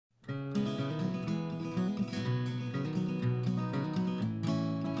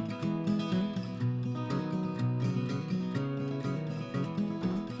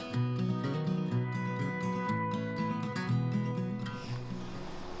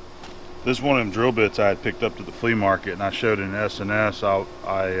This is one of them drill bits I had picked up to the flea market, and I showed it in SNS.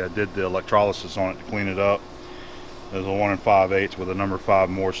 I did the electrolysis on it to clean it up. It was a 1 5/8 with a number 5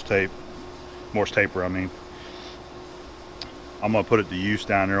 Morse taper. I mean, I'm gonna put it to use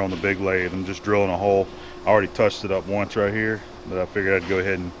down there on the big lathe. I'm just drilling a hole. I already touched it up once right here, but I figured I'd go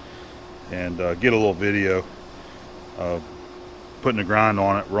ahead and get a little video of putting a grind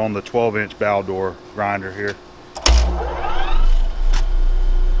on it. We're on the 12-inch bow door grinder here.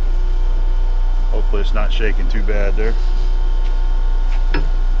 Hopefully it's not shaking too bad there.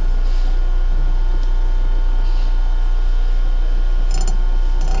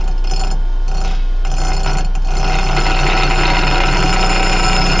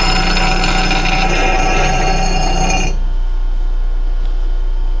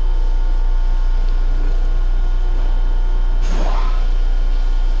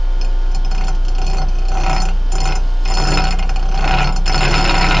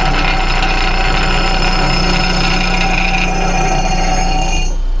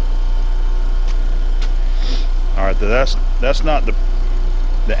 That's not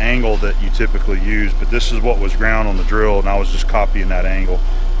the angle that you typically use, but this is what was ground on the drill, and I was just copying that angle,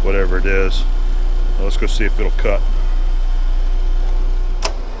 whatever it is. So let's go see if it'll cut.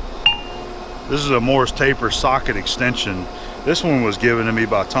 This is a Morse taper socket extension. This one was given to me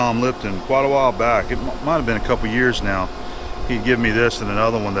by Tom Lipton quite a while back. It might have been a couple years now. He'd give me this and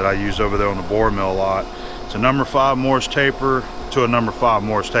another one that I use over there on the bore mill a lot. It's a number 5 Morse taper to a number 5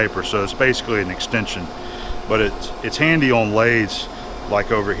 Morse taper, so it's basically an extension. But it's handy on lathes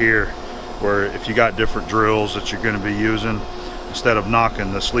like over here, where if you got different drills that you're going to be using, instead of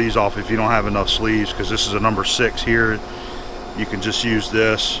knocking the sleeves off if you don't have enough sleeves, because this is a number 6 here, you can just use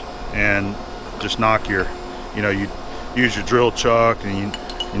this and just knock you use your drill chuck and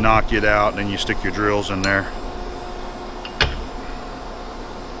you knock it out, and then you stick your drills in there.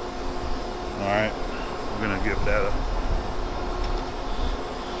 All right, we're going to give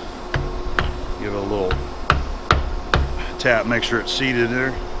it a little tap, make sure it's seated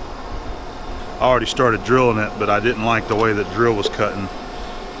there. I already started drilling it, but I didn't like the way the drill was cutting.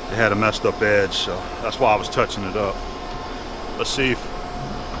 It had a messed up edge, so that's why I was touching it up. Let's see if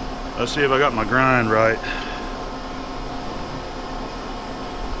I got my grind right.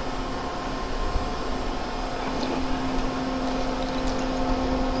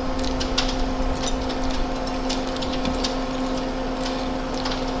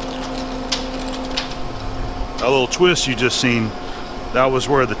 That little twist you just seen, that was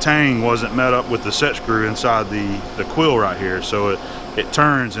where the tang wasn't met up with the set screw inside the quill right here. So it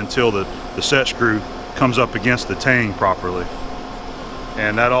turns until the set screw comes up against the tang properly.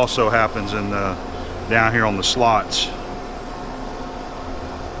 And that also happens in down here on the slots.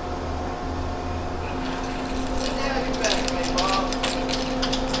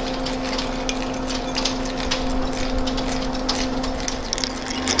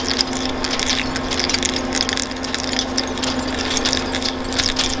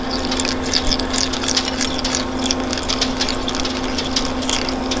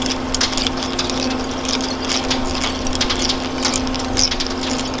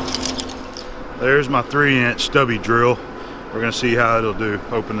 There's my 3-inch stubby drill. We're gonna see how it'll do,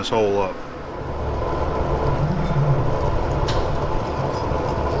 open this hole up.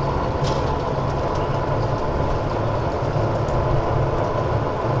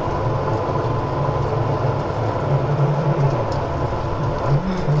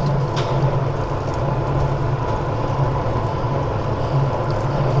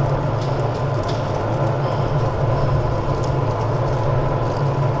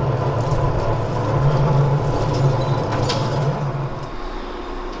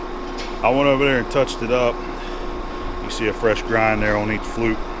 I went over there and touched it up. You see a fresh grind there on each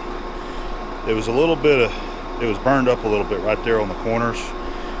flute. It was it was burned up a little bit right there on the corners,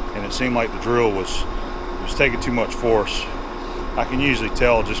 and it seemed like the drill was taking too much force. I can usually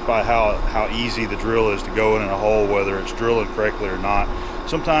tell just by how easy the drill is to go in a hole, whether it's drilling correctly or not.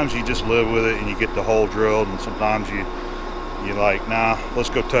 Sometimes you just live with it and you get the hole drilled, and sometimes you're like, nah, let's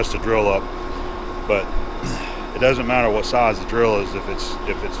go test the drill up. But it doesn't matter what size the drill is, if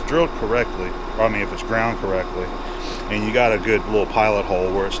it's drilled correctly, or I mean if it's ground correctly, and you got a good little pilot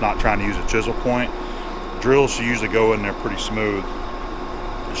hole where it's not trying to use a chisel point, drills should usually go in there pretty smooth.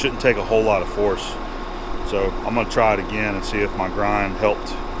 It shouldn't take a whole lot of force. So I'm going to try it again and see if my grind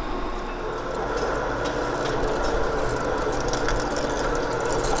helped.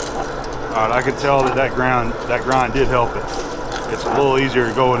 All right, I can tell that grind did help it. It's a little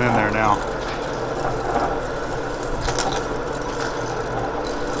easier going in there now.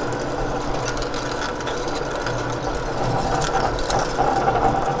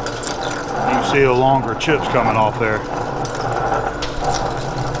 See the longer chips coming off there.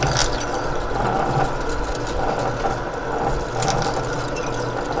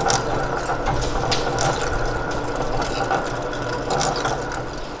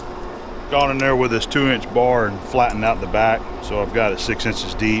 Gone in there with this 2-inch bar and flattened out the back, so I've got it 6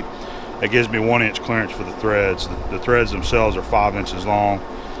 inches deep. That gives me 1-inch clearance for the threads. The threads themselves are 5 inches long,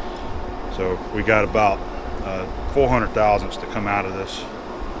 so we got about 400 thousandths to come out of this.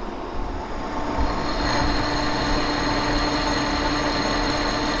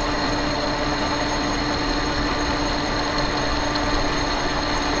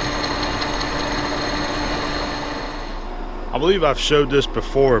 I believe I've showed this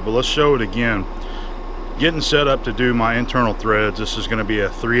before, but let's show it again. Getting set up to do my internal threads, this is going to be a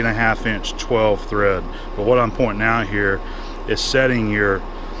 3.5 inch 12 thread. But what I'm pointing out here is setting your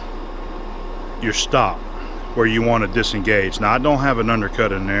stop where you want to disengage. Now I don't have an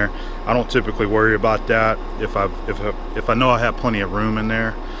undercut in there. I don't typically worry about that. If I know I have plenty of room in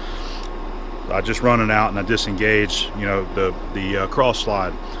there, I just run it out and I disengage, you know, the cross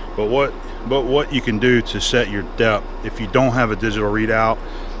slide. But what you can do to set your depth, if you don't have a digital readout,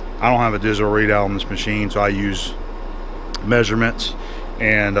 I don't have a digital readout on this machine, so I use measurements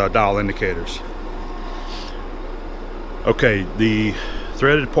and dial indicators. Okay, the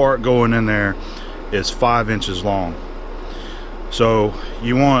threaded part going in there is 5 inches long, so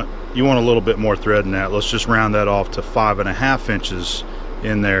you want a little bit more thread than that. Let's just round that off to 5.5 inches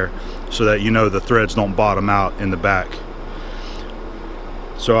in there, so that you know the threads don't bottom out in the back.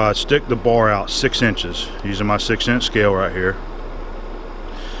 So I stick the bar out 6 inches using my 6-inch scale right here,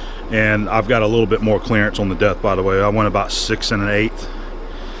 and I've got a little bit more clearance on the depth, by the way. I went about 6 1/8.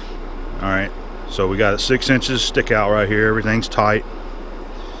 All right, so we got it 6 inches, stick out right here, everything's tight.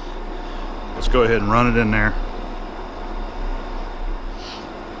 Let's go ahead and run it in there.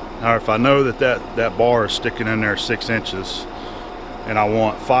 Now if I know that bar is sticking in there 6 inches and I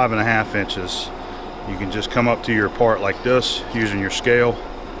want 5.5 inches, you can just come up to your part like this using your scale,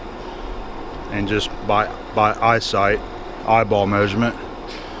 and just by eyeball measurement,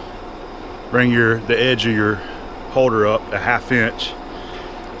 bring the edge of your holder up a 1/2 inch.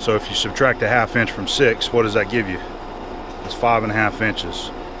 So if you subtract a 1/2 inch from 6, what does that give you? It's 5.5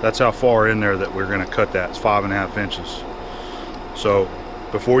 inches. That's how far in there that we're going to cut that. It's 5.5 inches. So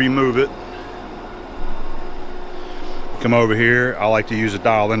before you move it, come over here. I like to use a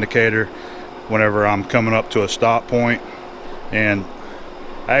dial indicator whenever I'm coming up to a stop point, and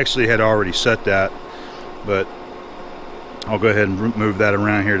I actually had already set that, but I'll go ahead and move that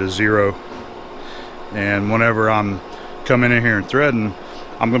around here to 0. And whenever I'm coming in here and threading,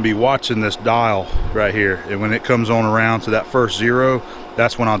 I'm going to be watching this dial right here, and when it comes on around to that first 0,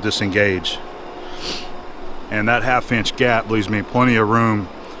 that's when I'll disengage. And that 1/2 inch gap leaves me plenty of room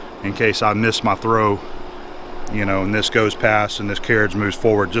in case I miss my throw, you know, and this goes past and this carriage moves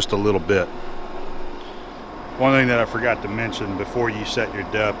forward just a little bit. One thing that I forgot to mention before you set your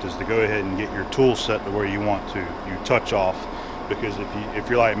depth is to go ahead and get your tool set to where you want to. You touch off, because if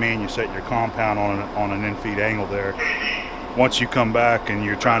you're like me and you set your compound on an in-feet angle there, once you come back and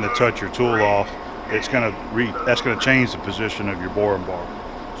you're trying to touch your tool off, that's going to change the position of your boring bar.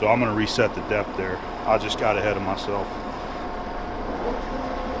 So I'm going to reset the depth there. I just got ahead of myself.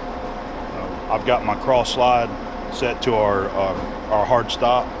 I've got my cross slide set to our hard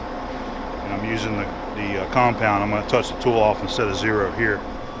stop, and I'm using the compound. I'm going to touch the tool off instead of 0 here.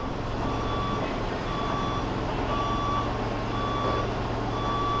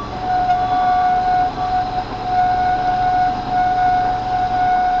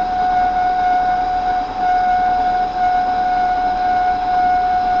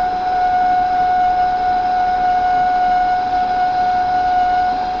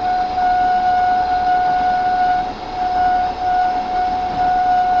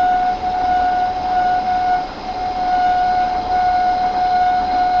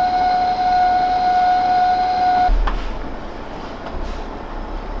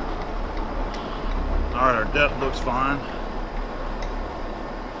 Depth looks fine.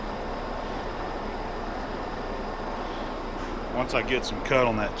 Once I get some cut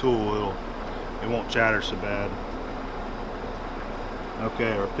on that tool, it won't chatter so bad.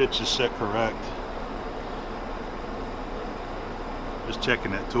 Okay, our pitch is set correct. Just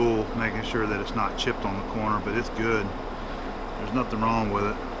checking that tool, making sure that it's not chipped on the corner, but it's good. There's nothing wrong with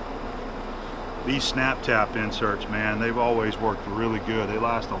it. These snap tap inserts, man, they've always worked really good. They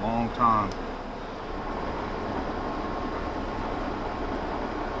last a long time.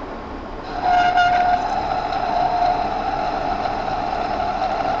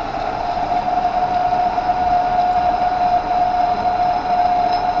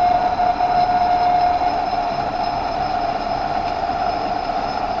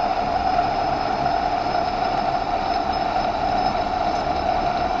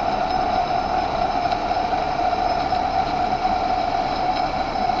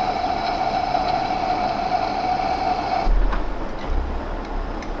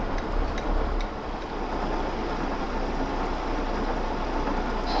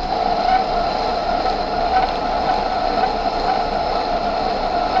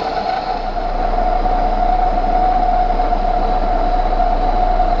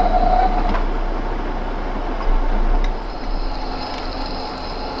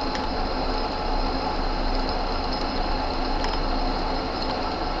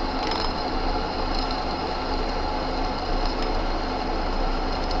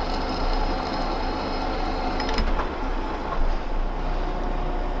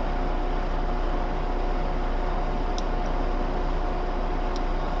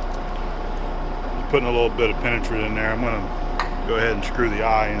 putting a little bit of penetrant in there. I'm going to go ahead and screw the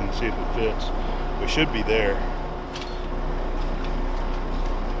eye in and see if it fits. We should be there.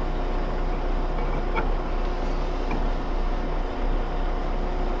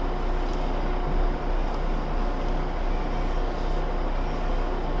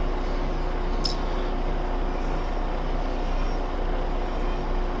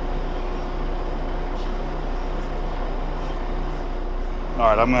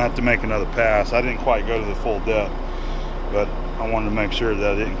 Alright, I'm going to have to make another pass. I didn't quite go to the full depth, but I wanted to make sure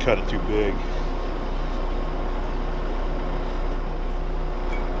that I didn't cut it too big.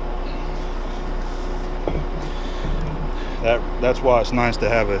 That's why it's nice to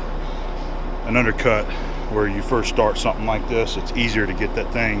have an undercut where you first start something like this. It's easier to get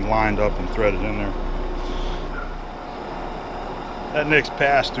that thing lined up and threaded in there. That next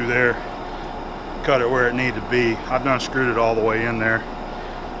pass through there cut it where it needed to be. I've done screwed it all the way in there.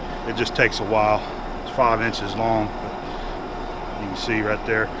 It just takes a while. It's 5 inches long, but you can see right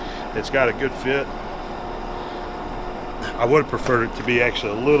there it's got a good fit. I would have preferred it to be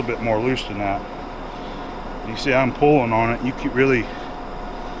actually a little bit more loose than that. You see I'm pulling on it,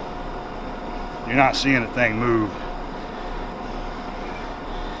 you're not seeing the thing move.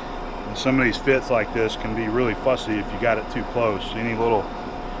 And some of these fits like this can be really fussy if you got it too close. Any little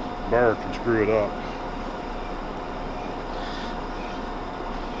burr can screw it up.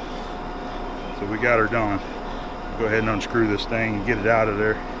 So we got her done. Go ahead and unscrew this thing and get it out of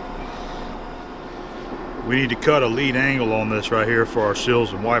there. We need to cut a lead angle on this right here for our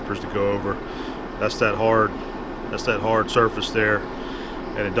seals and wipers to go over. That's that hard surface there,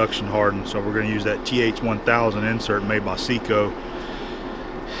 that induction hardened. So we're going to use that TH1000 insert made by Seco.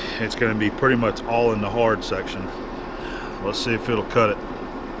 It's going to be pretty much all in the hard section. Let's see if it'll cut it.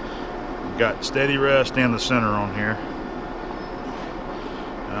 We've got steady rest and the center on here.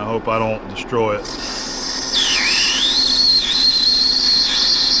 And I hope I don't destroy it.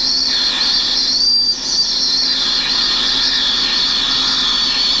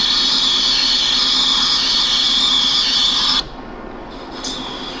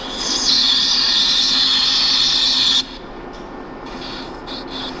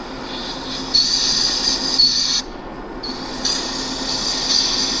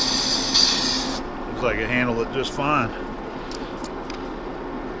 Looks like it handled it just fine.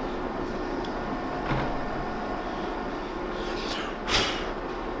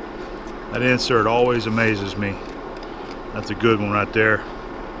 That insert always amazes me. That's a good one right there.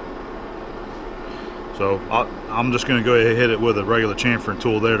 So I'm just going to go ahead and hit it with a regular chamfering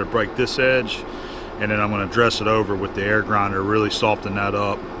tool there to break this edge, and then I'm going to dress it over with the air grinder, really soften that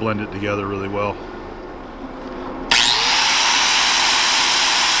up, blend it together really well.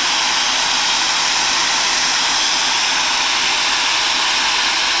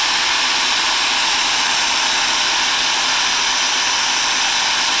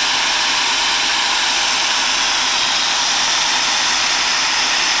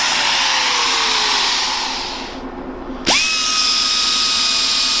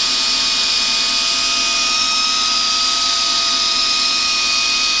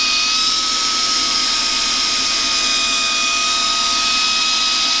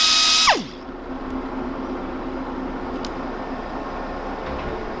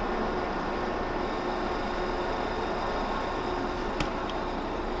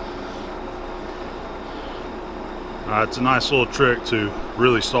 It's a nice little trick to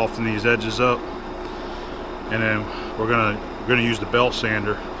really soften these edges up, and then we're gonna use the belt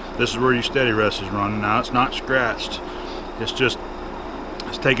sander. This is where your steady rest is running. Now it's not scratched. It's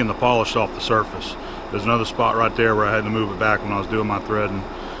taking the polish off the surface. There's another spot right there where I had to move it back when I was doing my threading.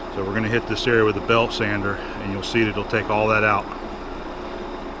 So we're gonna hit this area with the belt sander, and you'll see that it'll take all that out.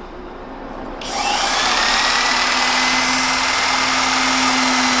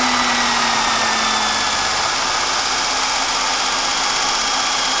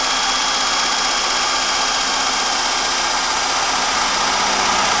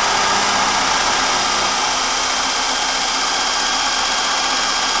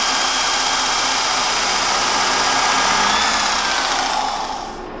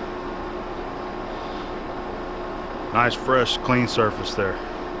 Nice, fresh, clean surface there.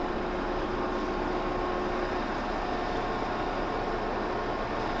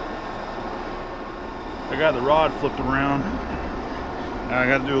 I got the rod flipped around. Now I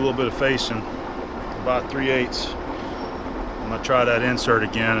got to do a little bit of facing, about 3/8. I'm going to try that insert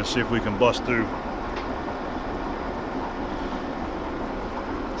again and see if we can bust through.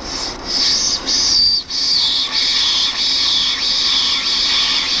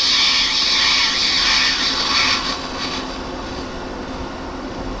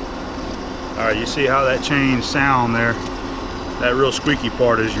 Alright, you see how that changed sound there? That real squeaky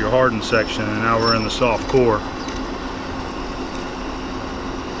part is your hardened section, and now we're in the soft core.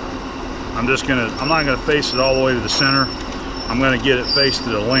 I'm not gonna face it all the way to the center. I'm gonna get it faced to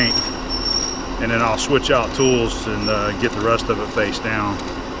the length, and then I'll switch out tools and get the rest of it face down.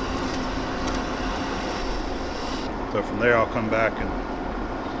 So from there I'll come back and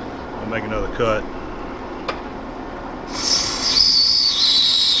I'll make another cut.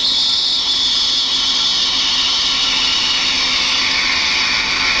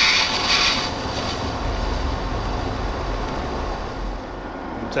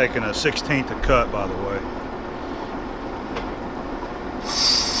 I'm taking a 1/16 of cut, by the way.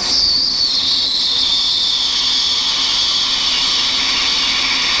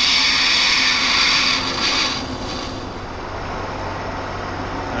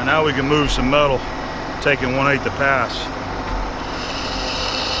 And now we can move some metal, taking 1/8 to pass.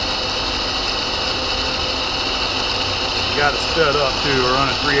 Got it sped up too, we're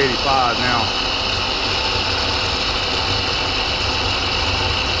running 385 now.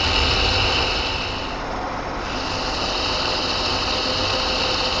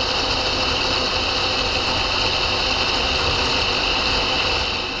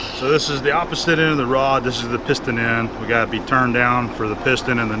 So this is the opposite end of the rod. This is the piston end. We got to be turned down for the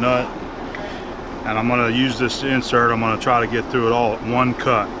piston and the nut. And I'm going to use this insert. I'm going to try to get through it all at one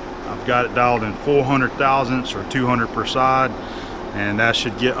cut. I've got it dialed in 400 thousandths or 200 per side, and that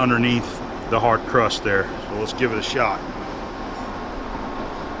should get underneath the hard crust there. So let's give it a shot.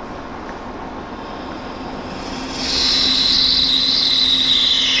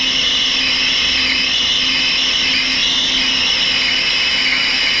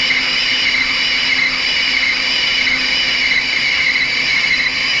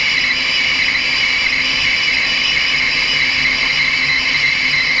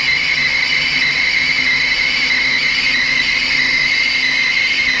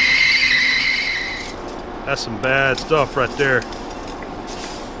 That's some bad stuff right there. I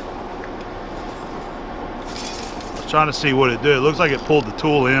was trying to see what it did. It looks like it pulled the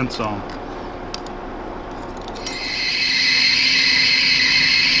tool in some.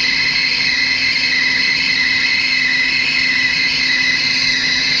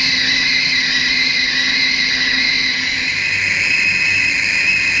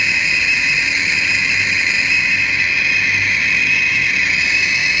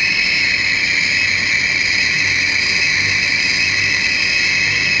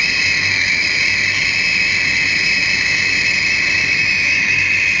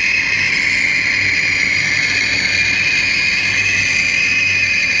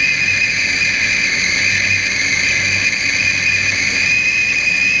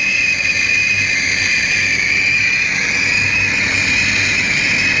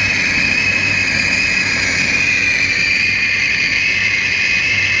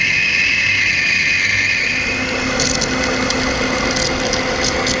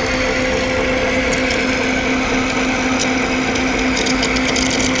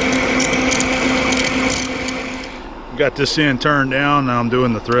 Got this end turned down. Now I'm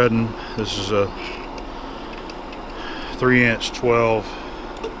doing the threading. This is a 3" 12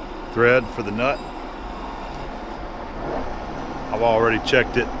 thread for the nut. I've already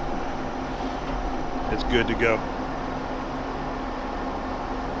checked it. It's good to go.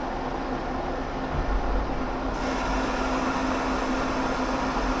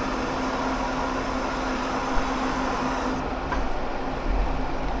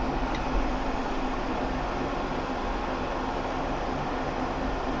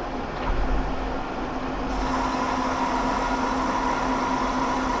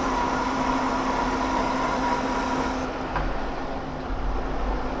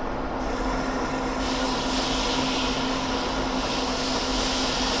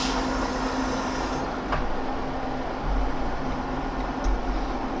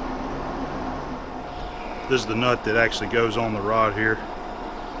 This is the nut that actually goes on the rod here.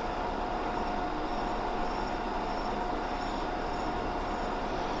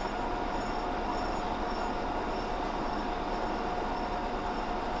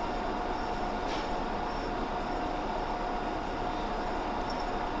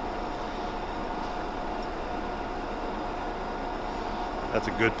 That's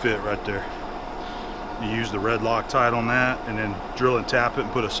a good fit right there. You use the red Loctite on that and then drill and tap it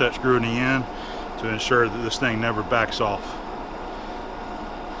and put a set screw in the end to ensure that this thing never backs off.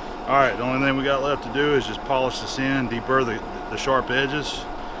 Alright, the only thing we got left to do is just polish this in, deburr the sharp edges,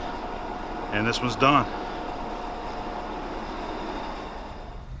 and this one's done.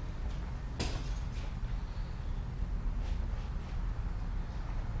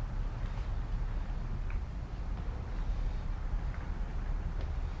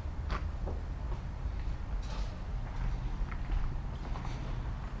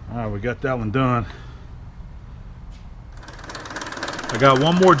 Alright, we got that one done. I got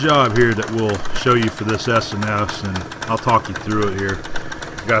one more job here that we'll show you for this SNS, and I'll talk you through it here.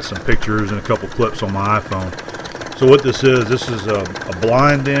 I got some pictures and a couple clips on my iPhone. So what this is a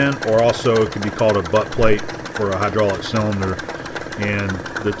blind end, or also it can be called a butt plate for a hydraulic cylinder. And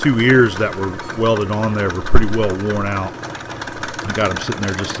the two ears that were welded on there were pretty well worn out. I got them sitting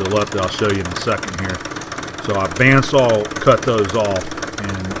there just to the left that I'll show you in a second here. So I bandsaw cut those off,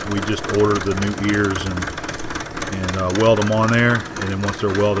 and we just ordered the new ears and weld them on there. And then once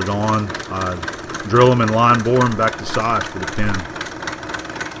they're welded on, I drill them and line bore them back to size for the pin.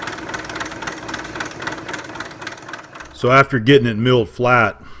 So after getting it milled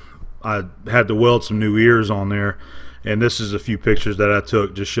flat, I had to weld some new ears on there. And this is a few pictures that I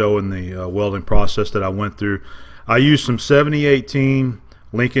took just showing the welding process that I went through. I used some 7018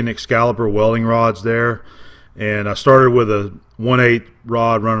 Lincoln Excalibur welding rods there, and I started with a 1/8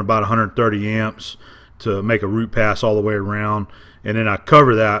 rod running about 130 amps to make a root pass all the way around, and then I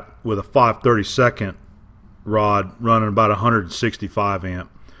cover that with a 5/32 rod running about 165 amp,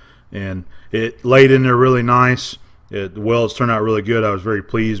 and it laid in there really nice. The welds turned out really good. I was very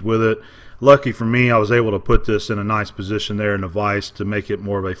pleased with it. Lucky for me, I was able to put this in a nice position there in the vise to make it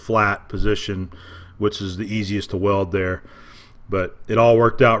more of a flat position, which is the easiest to weld there. But it all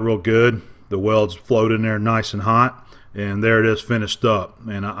worked out real good. The welds flowed in there nice and hot, and there it is finished up.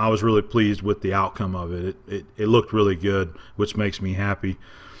 And I was really pleased with the outcome of it. It looked really good, which makes me happy.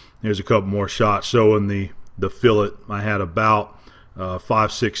 There's a couple more shots showing the fillet. I had about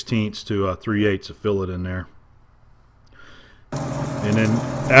 5/16 to 3/8 of fillet in there. And then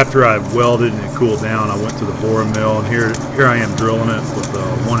after I welded and it cooled down, I went to the boring mill, and here I am drilling it with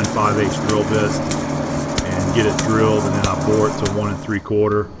a 1 5/8 drill bit and get it drilled, and then I bore it to 1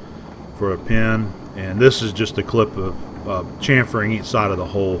 3/4 for a pin. And this is just a clip of chamfering each side of the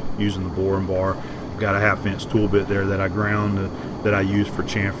hole using the boring bar. I've got a 1/2 inch tool bit there that I ground that I use for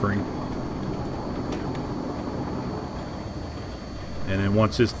chamfering. And then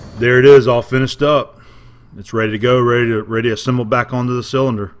once there it is all finished up. It's ready to go, ready to assemble back onto the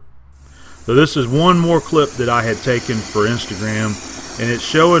cylinder. So this is one more clip that I had taken for Instagram, and it's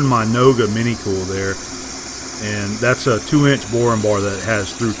showing my Noga Mini Cool there. And that's a 2-inch boring bar that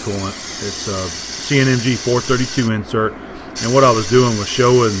has through coolant. It's a CNMG 432 insert. And what I was doing was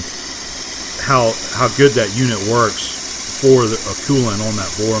showing how good that unit works for a coolant on that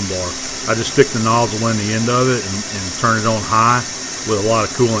boring bar. I just stick the nozzle in the end of it and turn it on high with a lot of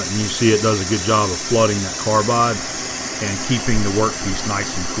coolant, and you see it does a good job of flooding that carbide and keeping the workpiece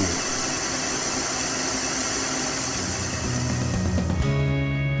nice and cool.